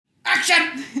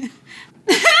Action!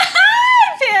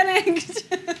 I panicked.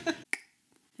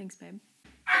 Thanks, babe.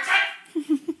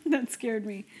 That scared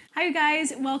me. Hi you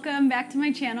guys, welcome back to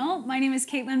my channel. My name is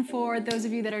Caitlin for those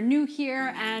of you that are new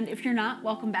here, and if you're not,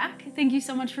 welcome back. Thank you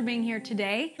so much for being here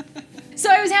today. So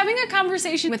I was having a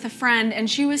conversation with a friend and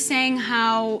she was saying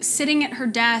how sitting at her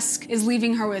desk is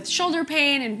leaving her with shoulder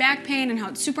pain and back pain and how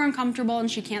it's super uncomfortable and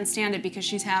she can't stand it because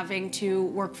she's having to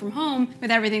work from home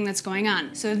with everything that's going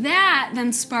on. So that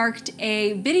then sparked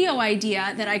a video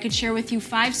idea that I could share with you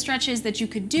 5 stretches that you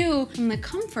could do from the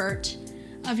comfort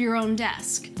of your own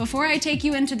desk. Before I take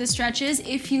you into the stretches,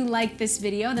 if you like this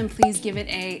video, then please give it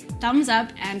a thumbs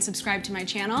up and subscribe to my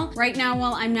channel. Right now,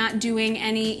 while I'm not doing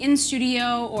any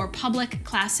in-studio or public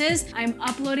classes, I'm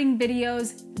uploading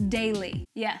videos daily.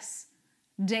 Yes,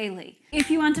 daily.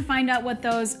 If you want to find out what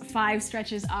those 5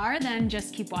 stretches are, then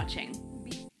just keep watching.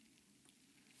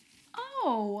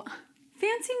 Oh,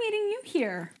 fancy meeting you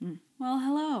here. Well,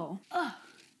 hello. Ugh.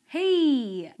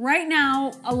 Hey! Right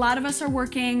now, a lot of us are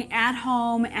working at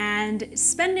home and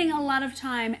spending a lot of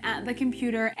time at the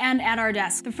computer and at our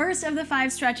desk. The first of the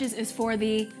 5 stretches is for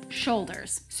the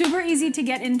shoulders. Super easy to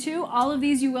get into. All of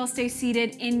these you will stay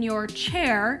seated in your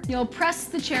chair. You'll press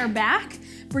the chair back,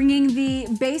 bringing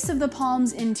the base of the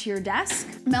palms into your desk,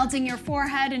 melting your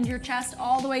forehead and your chest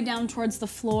all the way down towards the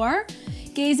floor,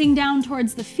 gazing down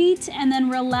towards the feet, and then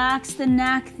relax the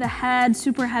neck, the head,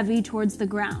 super heavy towards the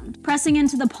ground. Pressing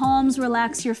into the palms,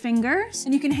 relax your fingers,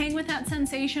 and you can hang with that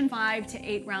sensation 5 to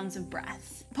 8 rounds of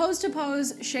breath. Pose to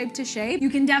pose, shape to shape, you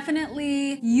can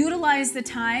definitely utilize the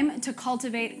time to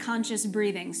cultivate conscious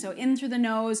breathing. So in through the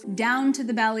nose, down to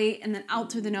the belly, and then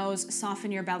out through the nose, soften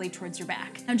your belly towards your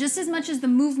back. Now, just as much as the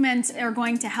movements are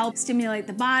going to help stimulate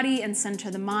the body and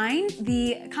center the mind,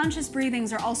 the conscious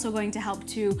breathings are also going to help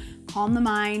to calm the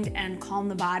mind and calm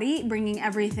the body, bringing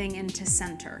everything into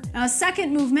center. Now, a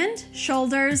second movement,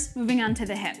 shoulders, moving on to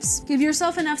the hips. Give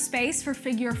yourself enough space for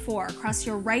figure 4. Cross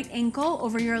your right ankle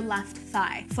over your left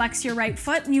thigh. Flex your right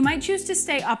foot, and you might choose to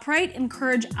stay upright.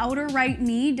 Encourage outer right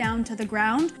knee down to the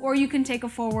ground, or you can take a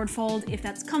forward fold if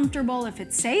that's comfortable, if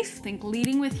it's safe. Think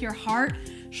leading with your heart,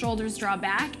 shoulders draw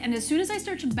back, and as soon as I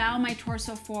start to bow my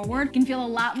torso forward, you can feel a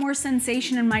lot more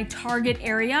sensation in my target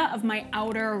area of my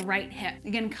outer right hip.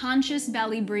 Again, conscious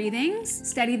belly breathings.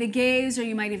 Steady the gaze, or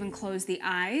you might even close the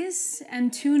eyes,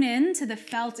 and tune in to the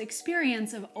felt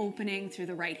experience of opening through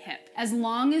the right hip. As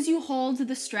long as you hold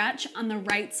the stretch on the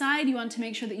right side, you want to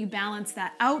make sure that you balance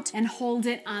that out and hold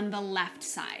it on the left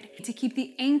side. To keep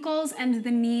the ankles and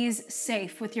the knees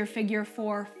safe with your figure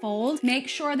 4 fold, make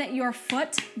sure that your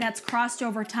foot that's crossed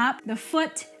over top, the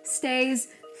foot stays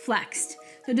flexed.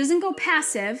 So it doesn't go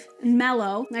passive and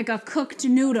mellow like a cooked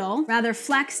noodle, rather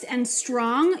flexed and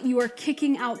strong. You are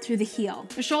kicking out through the heel.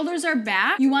 The shoulders are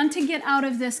back. You want to get out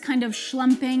of this kind of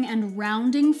schlumping and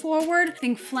rounding forward.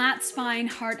 Think flat spine,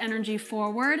 heart energy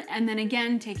forward, and then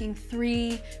again taking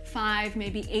 3, 5,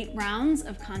 maybe 8 rounds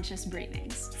of conscious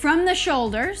breathings. From the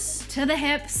shoulders to the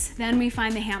hips, then we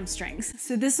find the hamstrings.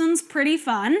 So this one's pretty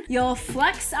fun. You'll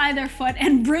flex either foot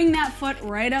and bring that foot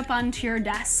right up onto your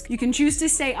desk. You can choose to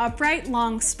stay upright,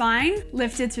 long spine,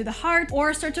 lifted through the heart,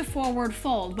 or start to forward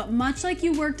fold. But much like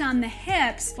you worked on the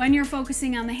hips, when you're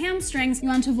focusing on the hamstrings, you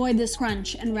want to avoid this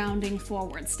crunch and rounding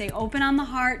forward. Stay open on the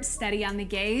heart, steady on the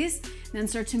gaze, then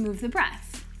start to move the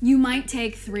breath. You might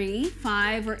take 3,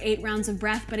 5, or 8 rounds of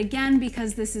breath, but again,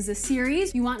 because this is a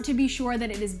series, you want to be sure that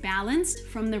it is balanced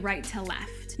from the right to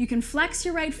left. You can flex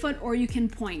your right foot or you can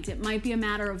point. It might be a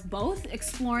matter of both,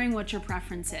 exploring what your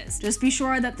preference is. Just be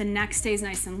sure that the neck stays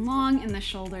nice and long and the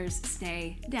shoulders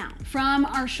stay down. From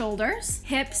our shoulders,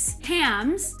 hips,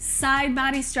 hams, side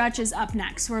body stretch is up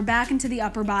next. So we're back into the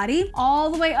upper body, all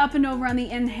the way up and over on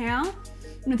the inhale.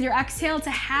 And with your exhale, it's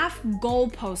a half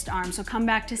goalpost arm, so come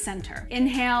back to center.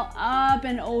 Inhale, up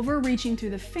and over, reaching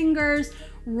through the fingers,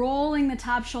 rolling the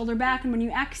top shoulder back, and when you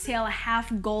exhale, a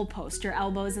half goalpost, your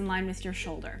elbows in line with your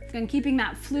shoulder. Then keeping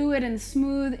that fluid and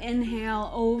smooth, inhale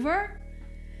over,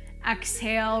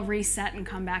 exhale, reset, and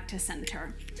come back to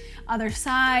center. Other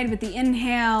side with the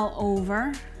inhale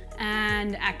over,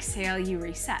 and exhale, you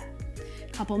reset.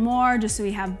 Couple more just so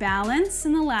we have balance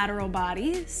in the lateral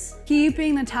bodies.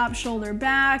 Keeping the top shoulder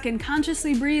back and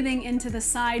consciously breathing into the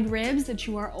side ribs that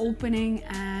you are opening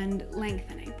and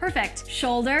lengthening. Perfect.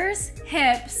 Shoulders,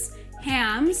 hips,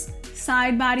 hams,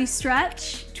 side body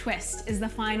stretch, twist is the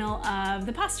final of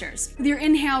the postures. With your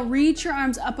inhale, reach your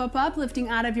arms up, up, up, lifting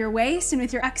out of your waist, and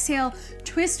with your exhale,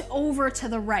 twist over to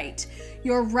the right.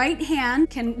 Your right hand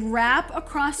can wrap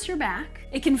across your back.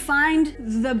 It can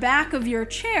find the back of your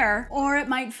chair, or it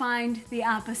might find the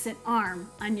opposite arm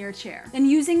on your chair. Then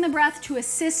using the breath to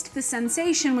assist the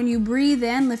sensation when you breathe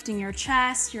in, lifting your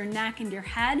chest, your neck, and your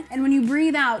head. And when you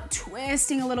breathe out,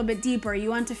 twisting a little bit deeper. You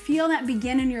want to feel that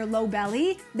begin in your low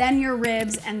belly, then your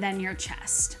ribs, and then your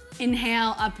chest.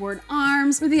 Inhale, upward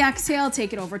arms. With the exhale,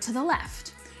 take it over to the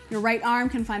left. Your right arm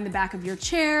can find the back of your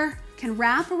chair, can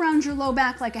wrap around your low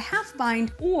back like a half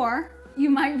bind, or you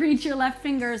might reach your left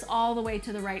fingers all the way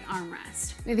to the right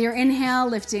armrest. With your inhale,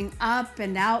 lifting up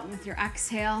and out, and with your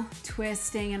exhale,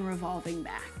 twisting and revolving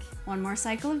back. One more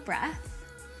cycle of breath.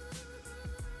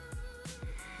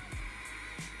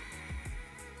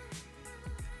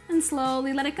 And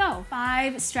slowly let it go.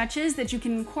 5 stretches that you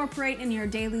can incorporate in your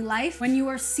daily life when you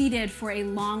are seated for a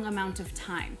long amount of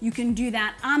time. You can do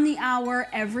that on the hour,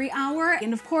 every hour.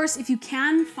 And of course, if you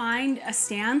can find a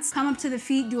stance, come up to the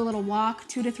feet, do a little walk,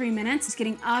 2 to 3 minutes. It's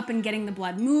getting up and getting the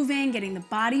blood moving, getting the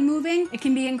body moving. It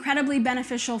can be incredibly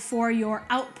beneficial for your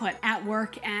output at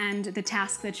work and the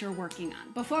task that you're working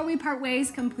on. Before we part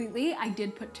ways completely, I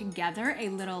did put together a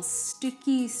little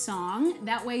sticky song.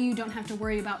 That way you don't have to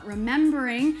worry about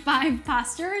remembering 5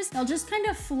 postures. They'll just kind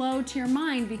of flow to your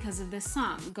mind because of this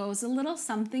song. It goes a little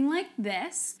something like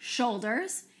this: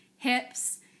 shoulders,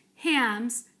 hips,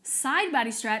 hams, side body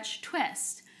stretch,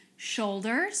 twist.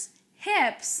 Shoulders,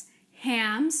 hips,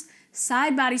 hams,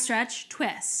 side body stretch,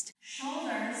 twist.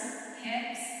 Shoulders,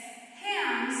 hips,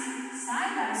 hams,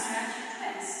 side body stretch,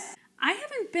 twist. I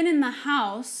haven't been in the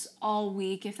house all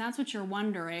week, if that's what you're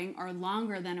wondering, or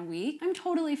longer than a week. I'm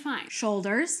totally fine.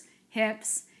 Shoulders,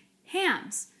 hips,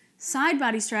 hams, side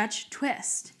body stretch,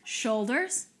 twist.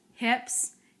 Shoulders,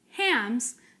 hips,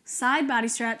 hams, side body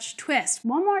stretch, twist.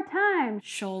 One more time.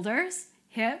 Shoulders,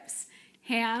 hips,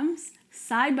 hams,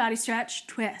 side body stretch,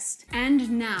 twist.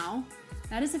 And now,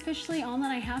 that is officially all that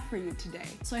I have for you today.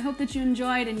 So I hope that you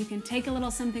enjoyed and you can take a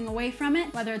little something away from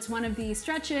it, whether it's one of these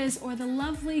stretches or the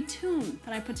lovely tune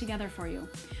that I put together for you.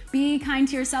 Be kind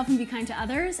to yourself and be kind to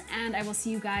others, and I will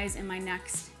see you guys in my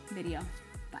next video.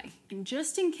 Bye. And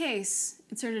just in case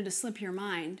it started to slip your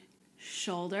mind,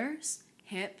 shoulders,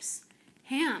 hips,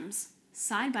 hams,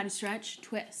 side body stretch,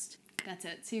 twist. That's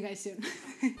it. See you guys soon.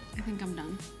 I think I'm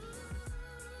done.